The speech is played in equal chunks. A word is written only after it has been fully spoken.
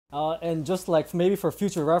And just like maybe for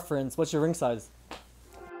future reference, what's your ring size?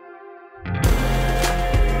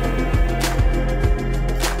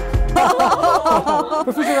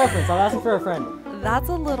 For future reference, I'm asking for a friend. That's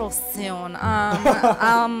a little soon.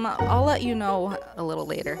 I'll let you know a little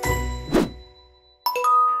later.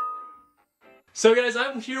 So guys,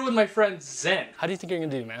 I'm here with my friend Zen. How do you think you're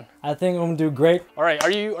gonna do, man? I think I'm gonna do great. All right, are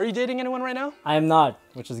you dating anyone right now? I am not,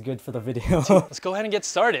 which is good for the video. Let's go ahead and get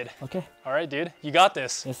started. Okay. All right, dude, you got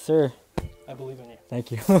this. Yes, sir. I believe in you.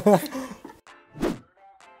 Thank you.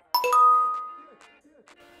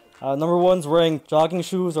 Number one's wearing jogging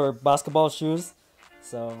shoes or basketball shoes.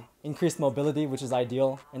 So increased mobility, which is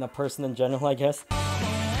ideal in a person in general, I guess.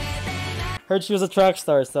 Heard she was a track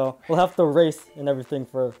star, so we'll have to race and everything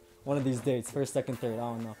for one of these dates, first, second, third. I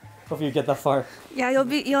don't know. Hope you get that far. Yeah,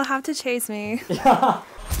 you'll have to chase me. Yeah.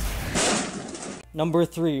 Number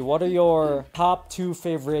three, what are your top 2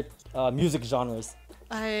 favorite music genres?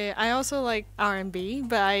 I also like R&B,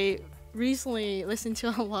 but I recently listened to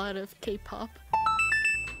a lot of K-pop.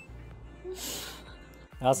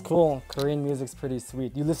 That's cool. Korean music's pretty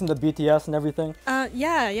sweet. You listen to BTS and everything?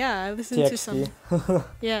 Yeah, I listen to some.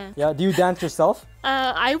 Yeah. Yeah, do you dance yourself?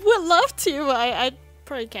 I would love to, but I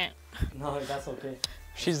probably can't. No, that's okay.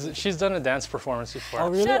 She's done a dance performance before. Oh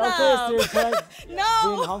really? Shut Okay, up. so you're trying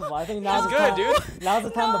No. being humble. I think now's the That's time. good, dude. Now's the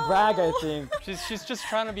time to brag, I think. She's just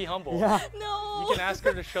trying to be humble. Yeah. No. You can ask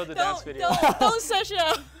her to show the dance video. Don't search it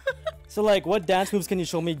up. So like, what dance moves can you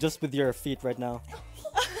show me just with your feet right now?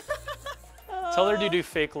 Tell her to do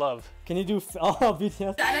fake love. Can you do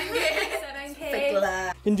BTS?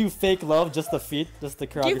 Can you do fake love, just the feet, just the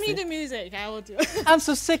choreography? Give me the music, I will do it. I'm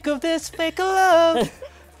so sick of this fake love.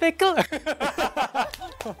 Fake love.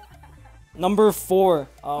 Number 4,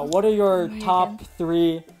 what are your top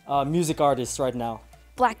 3 music artists right now?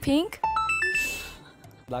 Blackpink.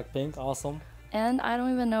 Blackpink, awesome. And I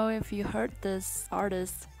don't even know if you heard this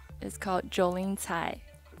artist. It's called Jolin Tsai.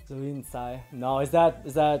 Jolin Tsai. No, is that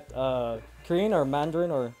Korean or Mandarin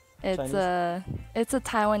or It's Chinese? it's a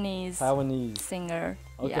Taiwanese Taiwanese. singer.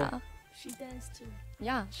 Okay. Yeah. She danced too.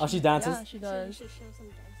 Yeah. Oh, she dances? Yeah, she does. Should show some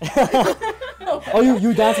dance. Oh,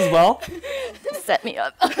 you dance as well? Set me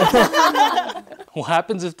up. What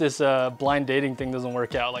happens if this blind dating thing doesn't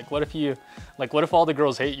work out? What if all the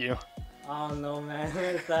girls hate you? I don't know, man.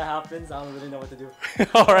 If that happens, I don't really know what to do.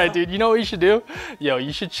 All right, dude. You know what you should do? Yo,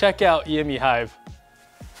 you should check out EME Hive.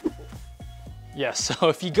 Yes, so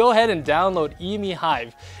if you go ahead and download EME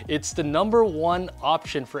Hive, it's the #1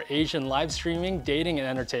 option for Asian live streaming, dating, and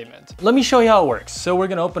entertainment. Let me show you how it works. So we're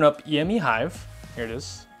gonna open up EME Hive. Here it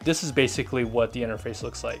is. This is basically what the interface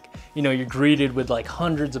looks like. You know, you're greeted with like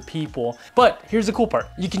hundreds of people, but here's the cool part.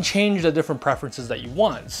 You can change the different preferences that you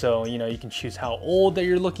want. So, you know, you can choose how old that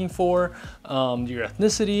you're looking for, your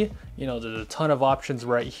ethnicity, you know, there's a ton of options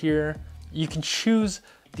right here. You can choose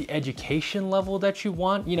the education level that you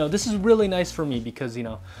want. You know, this is really nice for me because, you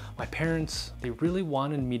know, my parents, they really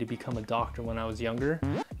wanted me to become a doctor when I was younger.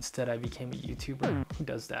 Instead, I became a YouTuber. Who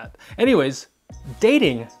does that? Anyways,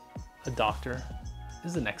 dating a doctor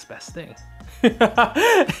is the next best thing.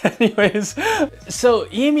 Anyways, so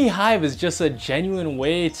EME Hive is just a genuine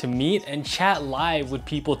way to meet and chat live with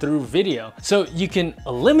people through video. So you can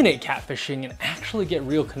eliminate catfishing and actually get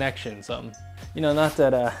real connections. You know, not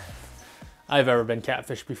that I've ever been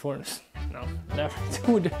catfished before. No, never.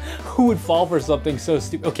 Who would fall for something so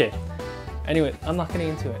stupid? Okay, anyway, I'm not getting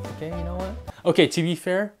into it, okay? You know what? Okay, to be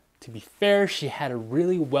fair, she had a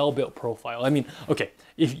really well-built profile. I mean, okay,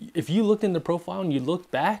 if you looked in the profile and you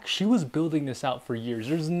looked back, she was building this out for years.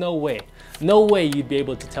 There's no way you'd be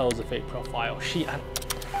able to tell it was a fake profile.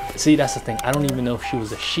 See, that's the thing. I don't even know if she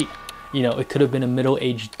was a she. You know, it could have been a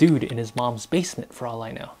middle-aged dude in his mom's basement for all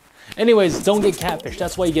I know. Anyways, don't get catfished.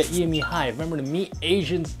 That's why you get EME Hive. Remember to meet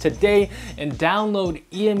Asians today and download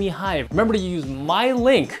EME Hive. Remember to use my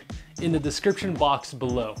link in the description box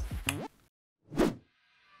below.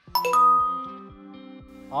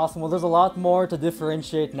 Awesome. Well, there's a lot more to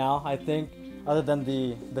differentiate now, I think, other than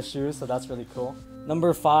the shoes, so that's really cool.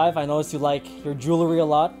 Number 5, I noticed you like your jewelry a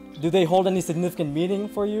lot. Do they hold any significant meaning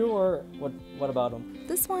for you, or what about them?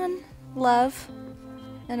 This one, love.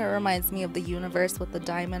 And it reminds me of the universe with the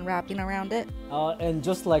diamond wrapping around it. And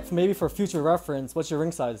just like maybe for future reference, what's your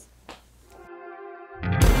ring size?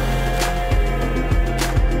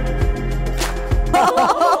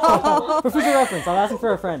 For future reference, I'm asking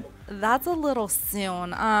for a friend. That's a little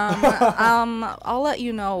soon. I'll let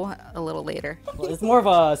you know a little later. Well, it's more of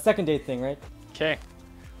a second date thing, right? Okay,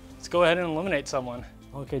 let's go ahead and eliminate someone.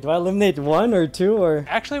 Okay, do I eliminate 1 or 2 or?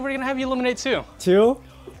 Actually, we're gonna have you eliminate 2. 2?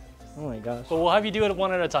 Oh my gosh. But we'll have you do it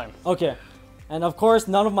one at a time. Okay. And of course,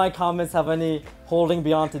 none of my comments have any holding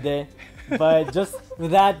beyond today. But just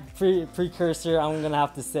with that precursor, I'm gonna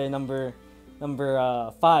have to say number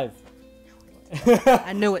 5.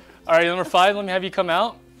 I knew it. All right, number 5. Let me have you come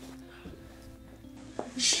out.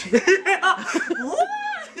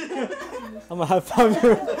 I'm a high five.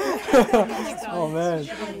 Oh man.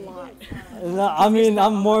 No, I mean,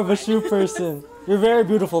 I'm more of a shoe person. You're very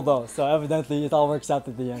beautiful though, so evidently it all works out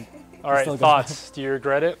at the end. All right, still thoughts. Do you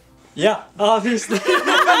regret it? Yeah, obviously.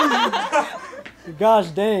 Gosh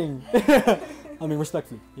dang. I mean,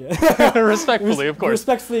 respectfully. Yeah. Respectfully, of course.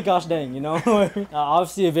 Respectfully, gosh dang, you know?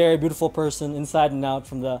 Obviously a very beautiful person inside and out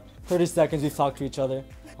from the 30 seconds we've talked to each other.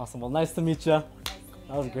 Awesome. Well, nice to meet you.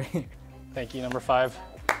 That was great. Thank you. Number 5.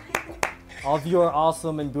 All of you are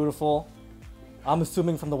awesome and beautiful. I'm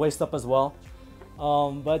assuming from the waist up as well.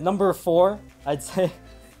 But number 4, I'd say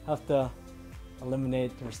have to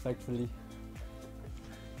eliminate respectfully.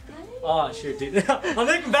 Oh shoot, dude. I'm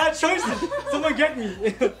making bad choices. Someone get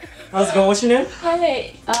me. How's it going? What's your name?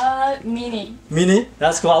 Hi, Mini. Mini.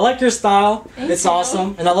 That's cool. I like your style. Thank It's you.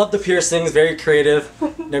 awesome. And I love the piercings. Very creative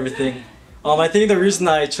and everything. I think the reason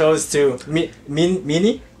I chose to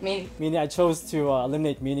Mini, I chose to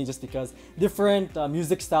eliminate Mini just because different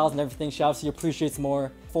music styles and everything. She obviously appreciates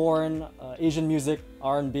more foreign, Asian music,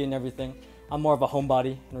 R&B and everything. I'm more of a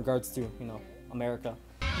homebody in regards to, you know, America.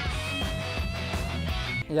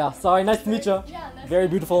 Yeah, sorry, nice to meet you. Very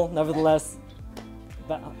beautiful, nevertheless.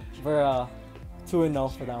 We're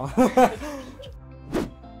 2-0 for that one.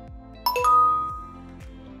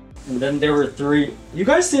 And then there were 3. You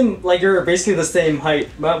guys seem like you're basically the same height.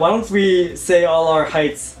 But why don't we say all our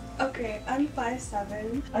heights? Okay, I'm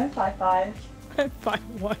 5'7". I'm 5'5". I'm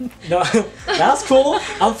 5'1". No, that's cool.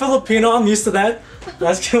 I'm Filipino, I'm used to that.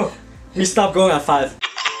 That's cool. We stopped going at 5.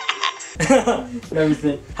 And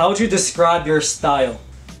everything. How would you describe your style?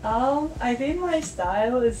 I think my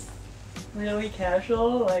style is really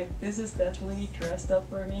casual. Like, this is definitely dressed up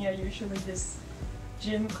for me. I usually just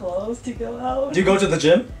gym clothes to go out. Do you go to the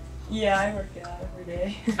gym? Yeah, I work out every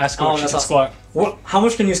day. Ask her what she that's can awesome. squat. What? How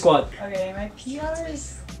much can you squat? Okay, my PR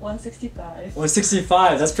is 165.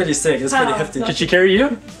 165. That's pretty sick. That's pretty How? hefty. Could she carry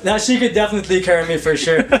you? Now she could definitely carry me for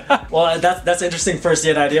sure. Well, that's an interesting first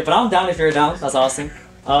date idea, but I'm down if you're down. That's awesome.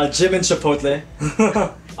 Gym and Chipotle.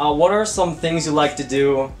 What are some things you like to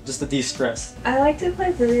do just to de-stress? I like to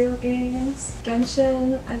play video games.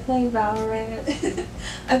 Genshin, I play Valorant.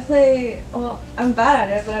 I'm bad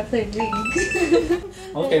at it, but I play League.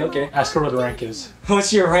 Okay. Ask her what the rank is.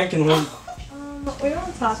 What's your rank in League? We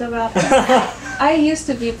don't talk about that. I used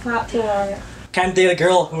to be plat 4. Can't date a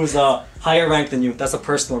girl who's higher ranked than you. That's a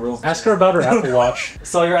personal rule. Ask her about her Apple Watch.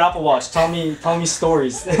 So your Apple Watch. Tell me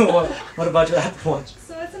stories. what about your Apple Watch?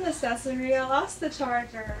 So it's an accessory. I lost the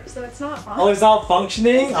charger, so it's not on. Oh, it's not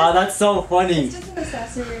functioning? That's so funny. It's just an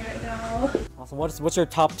accessory right now. Awesome. What's your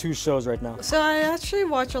top 2 shows right now? So I actually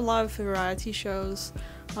watch a lot of variety shows.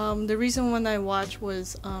 The reason one I watched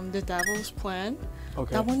was The Devil's Plan.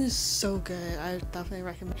 Okay. That one is so good. I definitely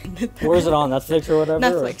recommend it. Where is it on? Netflix or whatever?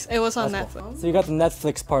 Netflix. It was on That's Netflix. cool. So you got the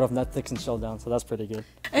Netflix part of Netflix and chill down, so that's pretty good.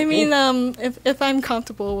 I mean, if I'm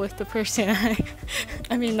comfortable with the person,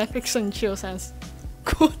 I mean, Netflix and chill sounds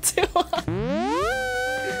cool too.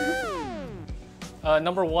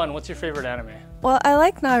 Number 1, what's your favorite anime? Well, I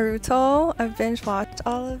like Naruto. I've binge watched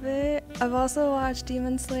all of it. I've also watched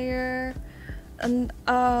Demon Slayer. And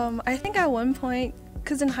I think at one point,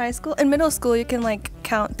 because in middle school, you can like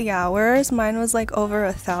count the hours. Mine was like over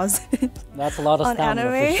 1,000. That's a lot of On stamina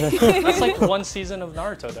anime? for sure. That's like 1 season of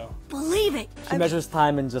Naruto, though. She measures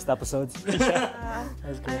time in just episodes.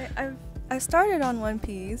 I started on One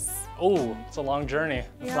Piece. Oh, it's a long journey.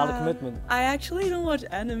 It's a lot of commitment. I actually don't watch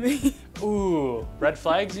anime. Ooh, red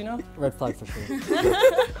flags, you know? Red flag for sure.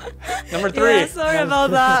 Number 3. Sorry about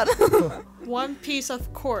that. One Piece,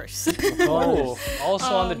 of course. Oh,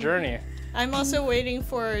 also on the journey. I'm also waiting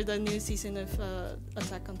for the new season of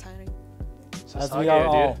Attack on Titan. As Sasage, we are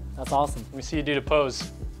all. dude. That's awesome. Let me see you do the pose.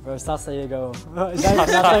 Bro, Sasayego.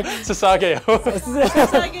 Sasage.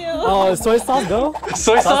 Oh, soy sauce go?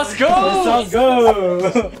 Soy sauce, go! Soy sauce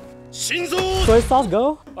go! Soy sauce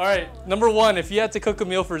go? All right, number 1, if you had to cook a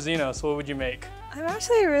meal for Xenos, what would you make? I'm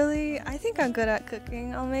actually I think I'm good at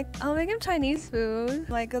cooking. I'll make him Chinese food,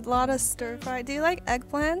 like a lot of stir fry. Do you like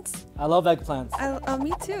eggplants? I love eggplants.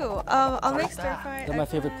 Me too. I'll make stir fry. They're my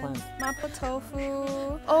favorite eggplant, plant. Mapo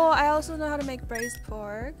tofu. Oh, I also know how to make braised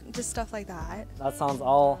pork. Just stuff like that. That sounds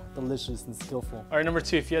all delicious and skillful. All right, number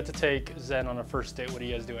 2, if you had to take Zen on a first date, what are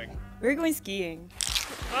you guys doing? We're going skiing.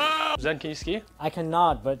 Zen, can you ski? I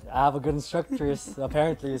cannot, but I have a good instructress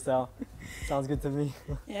apparently, so sounds good to me.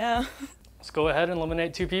 Yeah. Let's go ahead and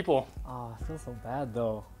eliminate 2 people. Oh, I feel so bad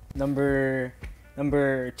though. Number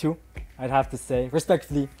 2, I'd have to say,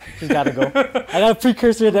 respectfully, she's gotta go. I got a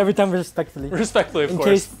precursor it every time, respectfully. Respectfully, of In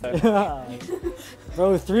course. case.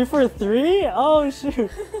 Bro, 3 for 3? Oh shoot.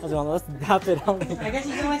 I don't know, let's dap it out. I guess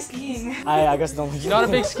you don't like skiing. I guess I don't like You're not a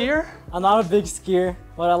big skier? I'm not a big skier,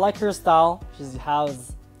 but I like her style. She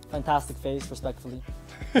has fantastic face, respectfully.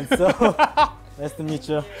 And so, nice to meet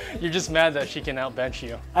you. You're just mad that she can outbench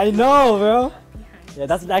you. I know, bro. Yeah,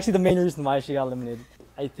 that's actually the main reason why she got eliminated.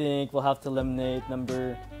 I think we'll have to eliminate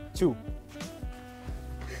number 2.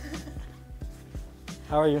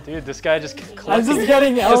 How are you? Dude, this guy just I'm collecting, just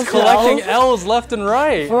getting L's. just collecting L's L's left and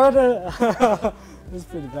right. for the. This is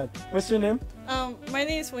pretty bad. What's your name? My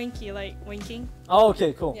name is Winky, like winking. Oh,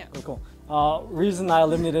 okay, cool. Yeah. Cool. Reason I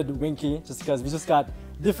eliminated Winky, just because we just got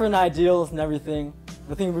different ideals and everything.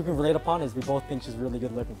 The thing we can relate upon is we both think she's really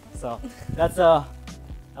good looking. So that's a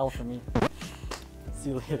L for me. See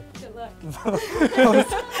you later. Good luck.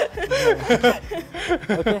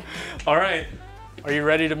 Okay. All right. Are you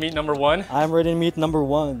ready to meet number 1? I'm ready to meet number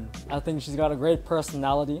 1. I think she's got a great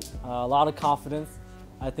personality, a lot of confidence.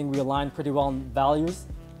 I think we align pretty well on values,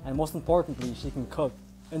 and most importantly, she can cook.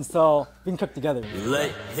 And so we can cook together.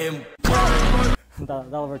 Let him.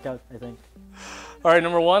 That'll work out, I think. All right,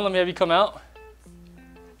 number 1, let me have you come out.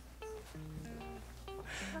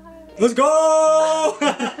 Let's go!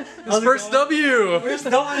 His first W. Where's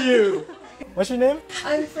W? What's your name?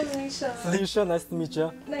 I'm Felicia. Felicia, nice to meet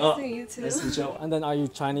you. Nice to meet you too. Nice to meet you. And then are you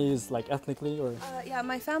Chinese, like ethnically, or? Yeah,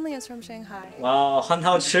 my family is from Shanghai. Wow,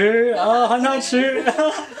 Hanhao Chi. Oh, Hanhao Chi.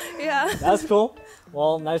 Yeah. That's cool.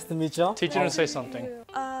 Well, nice to meet you. Teach him to say something.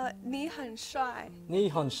 你很帅. 你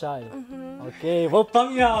很帅. Okay, 我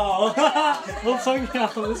朋友. 我朋友.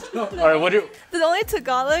 Let's go. All right, what do The only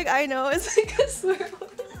Tagalog I know is like a swear word.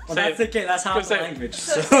 Well, that's okay. That's half the say it. language.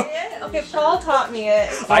 Okay, Paul taught me it.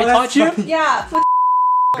 I taught you? Yeah.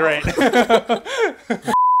 Great.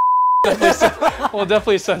 We'll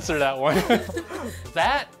definitely censor that one.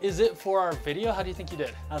 That is it for our video. How do you think you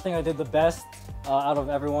did? I think I did the best out of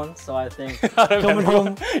everyone, so I think Out of coming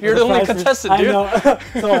everyone. home. You're with the a only prize for- contestant, dude. I know.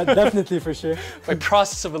 So definitely for sure. By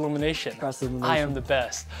process of elimination. Process of I elimination. am the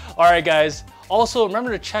best. All right, guys. Also, remember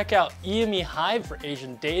to check out EME Hive for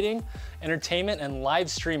Asian dating, entertainment, and live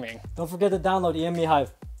streaming. Don't forget to download EME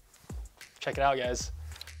Hive. Check it out, guys.